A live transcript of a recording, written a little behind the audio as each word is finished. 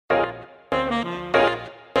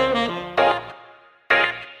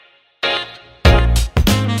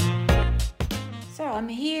I'm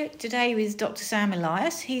here today with Dr Sam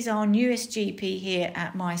Elias. He's our newest GP here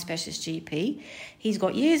at My Specialist GP. He's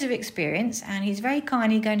got years of experience and he's very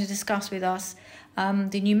kindly going to discuss with us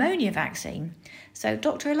the pneumonia vaccine. So,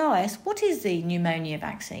 Dr Elias, what is the pneumonia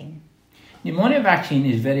vaccine? Pneumonia vaccine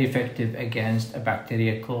is very effective against a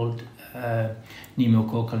bacteria called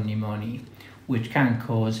pneumococcal pneumonia, which can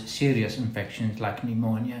cause serious infections like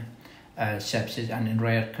pneumonia, sepsis, and in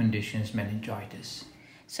rare conditions, meningitis.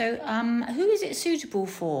 So, who is it suitable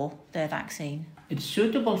for, the vaccine? It's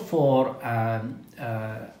suitable for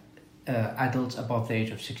adults above the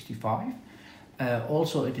age of 65.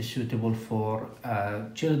 Also, it is suitable for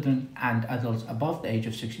children and adults above the age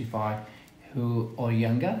of 65 or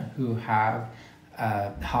younger who have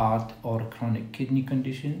heart or chronic kidney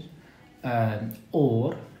conditions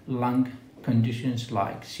or lung conditions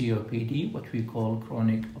like COPD, what we call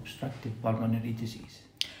chronic obstructive pulmonary disease.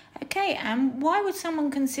 Okay, and why would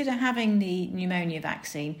someone consider having the pneumonia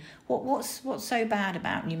vaccine? What's so bad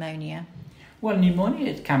about pneumonia? Well, pneumonia,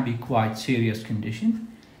 it can be quite serious condition,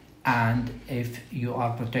 and if you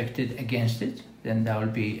are protected against it, then there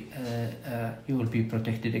will be you will be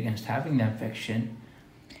protected against having the infection.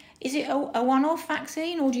 Is it a one-off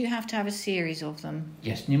vaccine, or do you have to have a series of them?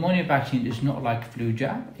 Yes, pneumonia vaccine is not like flu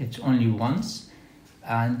jab. It's only once,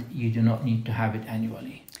 and you do not need to have it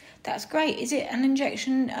annually. That's great. Is it an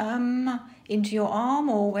injection into your arm,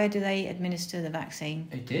 or where do they administer the vaccine?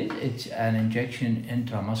 It is. It's an injection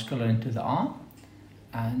intramuscular into the arm,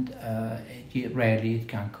 and rarely it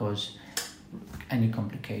can cause any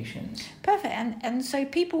complications. Perfect. And so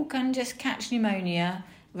people can just catch pneumonia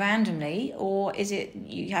randomly, or is it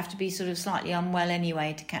you have to be sort of slightly unwell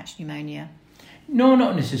anyway to catch pneumonia? No,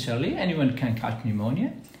 not necessarily. Anyone can catch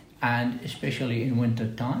pneumonia, and especially in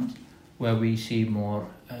winter times where we see more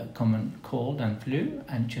common cold and flu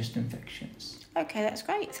and chest infections. Okay, that's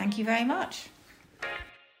great. Thank you very much.